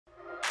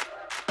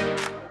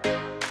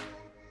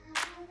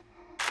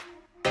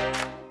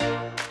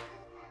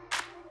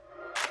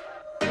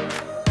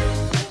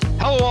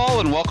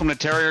welcome to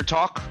Terrier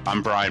Talk.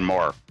 I'm Brian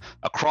Moore.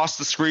 Across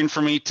the screen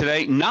for me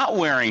today, not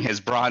wearing his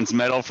bronze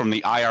medal from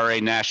the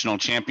IRA National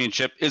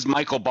Championship, is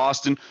Michael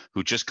Boston,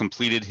 who just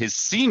completed his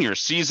senior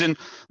season.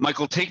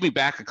 Michael, take me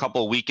back a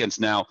couple of weekends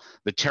now.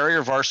 The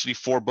Terrier Varsity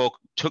 4 boat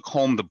took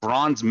home the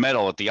bronze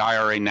medal at the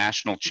IRA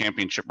National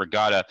Championship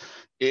Regatta.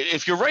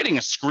 If you're writing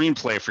a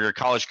screenplay for your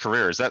college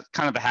career, is that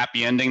kind of the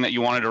happy ending that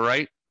you wanted to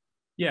write?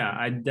 Yeah,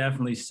 I'd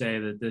definitely say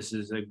that this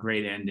is a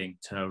great ending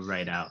to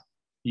write out.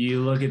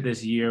 You look at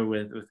this year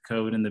with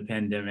COVID and the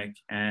pandemic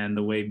and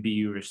the way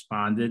BU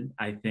responded.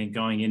 I think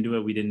going into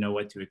it, we didn't know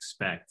what to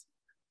expect.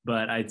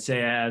 But I'd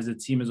say as a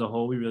team as a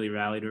whole, we really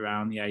rallied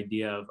around the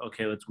idea of,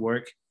 okay, let's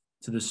work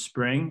to the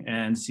spring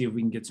and see if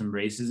we can get some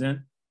races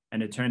in.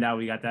 And it turned out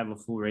we got to have a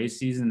full race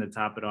season to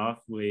top it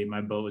off.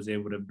 My boat was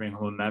able to bring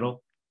home a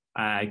medal.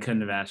 I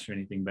couldn't have asked for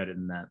anything better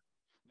than that.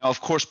 Now, of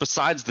course,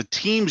 besides the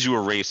teams you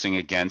were racing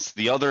against,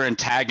 the other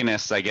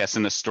antagonists, I guess,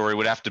 in the story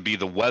would have to be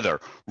the weather.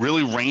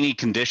 Really rainy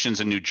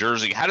conditions in New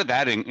Jersey. How did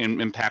that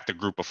impact the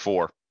group of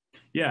four?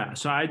 Yeah,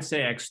 so I'd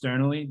say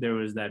externally, there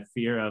was that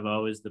fear of,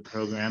 is we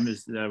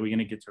going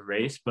to get to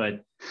race? But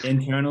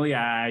internally,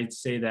 I'd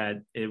say that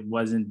it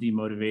wasn't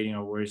demotivating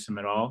or worrisome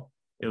at all.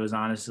 It was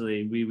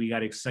honestly, we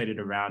got excited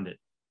around it.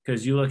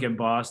 Because you look at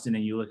Boston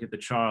and you look at the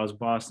Charles,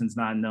 Boston's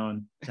not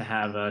known to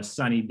have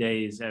sunny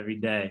days every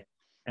day.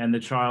 And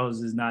the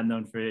Charles is not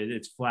known for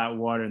its flat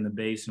water in the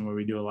basin where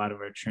we do a lot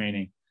of our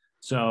training.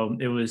 So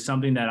it was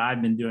something that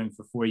I've been doing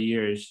for 4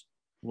 years,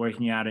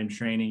 working out and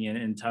training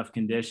in tough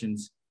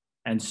conditions.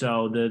 And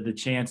so the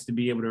chance to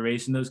be able to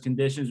race in those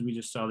conditions, we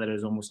just saw that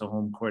as almost a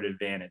home court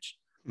advantage.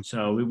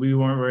 So we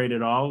weren't worried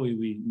at all.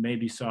 We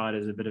maybe saw it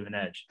as a bit of an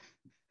edge.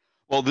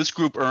 Well, this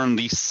group earned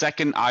the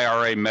second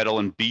IRA medal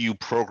in BU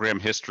program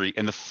history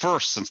and the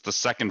first since the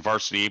second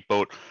Varsity 8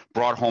 boat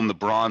brought home the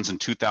bronze in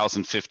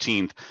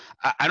 2015.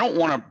 I don't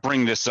want to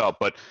bring this up,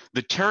 but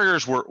the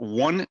Terriers were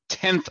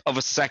 1/10 of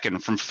a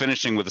second from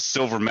finishing with a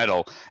silver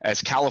medal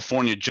as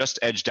California just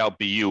edged out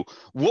BU.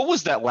 What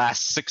was that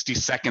last 60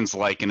 seconds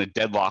like in a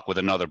deadlock with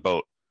another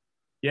boat?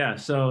 Yeah,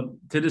 so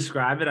to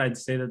describe it, I'd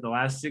say that the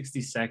last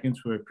 60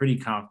 seconds were pretty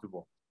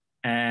comfortable.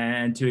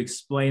 And to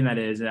explain that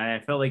is, I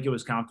felt like it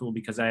was comfortable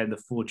because I had the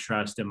full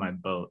trust in my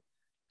boat.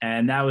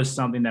 And that was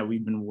something that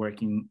we've been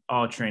working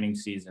all training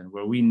season,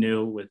 where we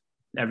knew with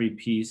every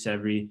piece,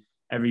 every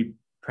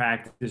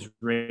practice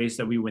race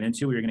that we went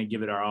into, we were going to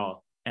give it our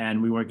all.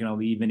 And we weren't going to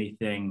leave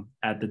anything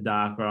at the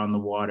dock or on the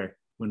water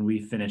when we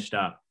finished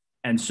up.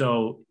 And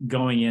so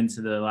going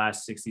into the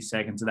last 60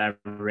 seconds of that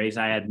race,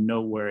 I had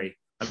no worry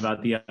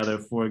about the other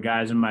four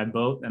guys in my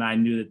boat. And I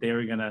knew that they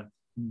were going to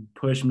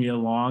push me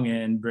along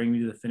and bring me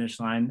to the finish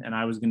line, and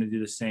I was going to do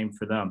the same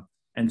for them.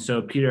 And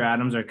so Peter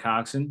Adams, our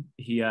coxswain,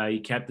 he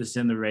kept us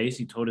in the race.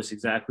 He told us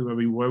exactly where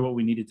we were, what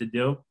we needed to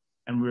do,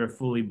 and we were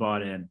fully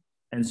bought in.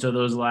 And so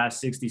those last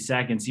 60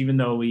 seconds, even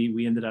though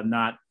we ended up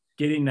not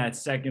getting that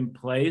second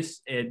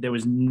place, there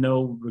was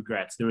no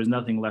regrets. There was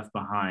nothing left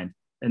behind,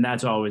 and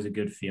that's always a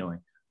good feeling.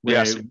 Where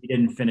yes. We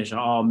didn't finish,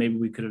 maybe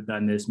we could have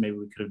done this, maybe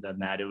we could have done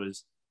that.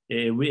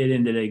 It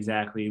ended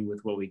exactly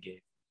with what we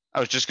gave. I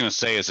was just going to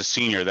say, as a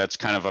senior, that's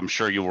kind of, I'm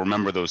sure you'll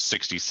remember those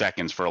 60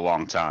 seconds for a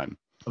long time.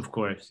 Of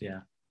course, yeah.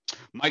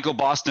 Michael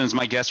Boston is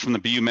my guest from the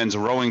BU men's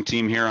rowing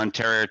team here on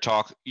Terrier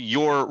Talk.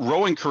 Your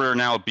rowing career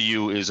now at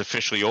BU is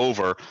officially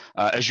over.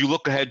 As you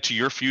look ahead to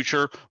your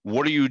future,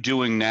 what are you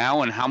doing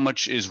now, and how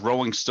much is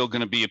rowing still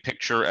going to be in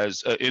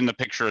the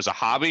picture as a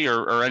hobby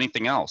or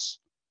anything else?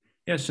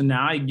 Yeah, so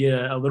now I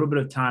get a little bit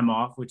of time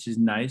off, which is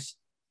nice.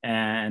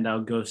 And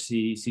I'll go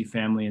see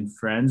family and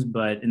friends.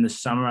 But in the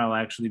summer, I'll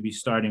actually be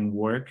starting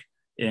work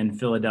in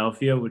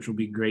Philadelphia, which will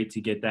be great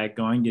to get that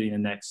going, getting the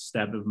next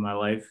step of my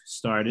life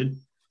started.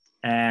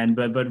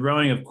 But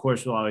rowing, of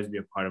course, will always be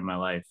a part of my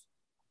life.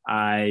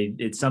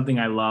 It's something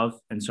I love,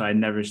 and so I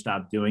never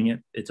stop doing it.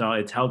 It's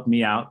helped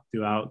me out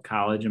throughout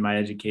college and my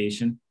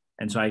education,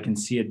 and so I can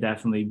see it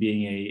definitely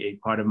being a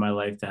part of my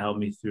life to help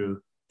me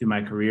through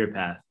my career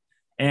path.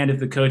 And if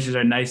the coaches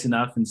are nice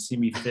enough and see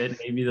me fit,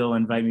 maybe they'll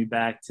invite me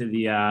back to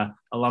the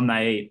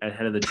Alumni 8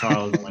 ahead of the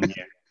Charles one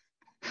year.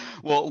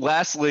 Well,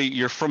 lastly,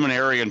 you're from an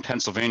area in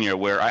Pennsylvania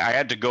where I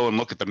had to go and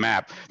look at the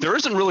map. There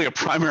isn't really a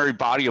primary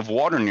body of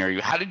water near you.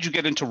 How did you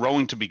get into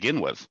rowing to begin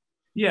with?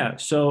 Yeah,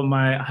 so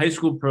my high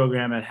school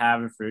program at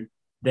Haverford,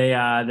 they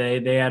had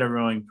a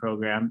rowing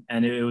program,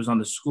 and it was on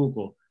the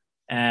Schuylkill.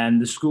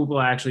 And the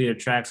Schuylkill actually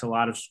attracts a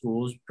lot of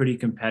schools, pretty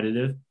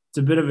competitive. It's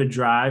a bit of a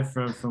drive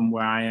from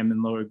where I am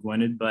in Lower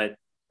Gwinnett, but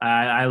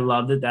I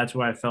loved it. That's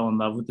where I fell in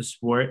love with the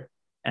sport.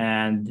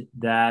 And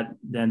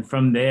then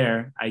from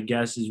there, I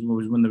guess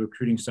was when the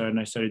recruiting started, and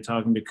I started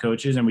talking to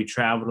coaches, and we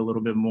traveled a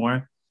little bit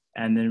more.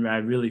 And then I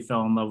really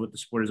fell in love with the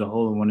sport as a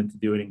whole and wanted to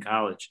do it in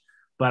college.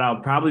 But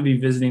I'll probably be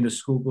visiting the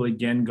Schuylkill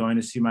again, going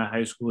to see my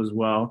high school as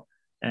well,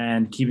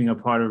 and keeping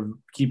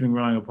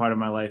rowing a part of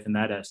my life in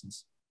that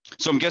essence.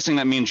 So I'm guessing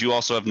that means you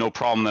also have no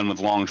problem then with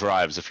long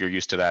drives if you're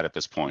used to that at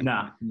this point.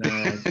 No,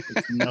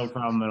 it's no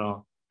problem at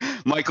all.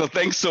 Michael,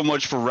 thanks so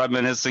much for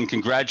reminiscing.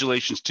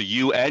 Congratulations to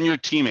you and your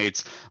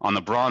teammates on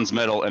the bronze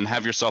medal, and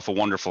have yourself a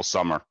wonderful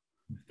summer.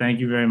 Thank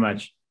you very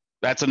much.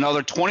 That's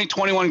another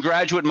 2021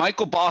 graduate,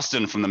 Michael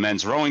Boston, from the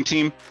men's rowing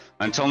team.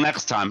 Until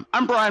next time,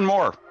 I'm Brian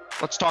Moore.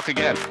 Let's talk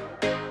again.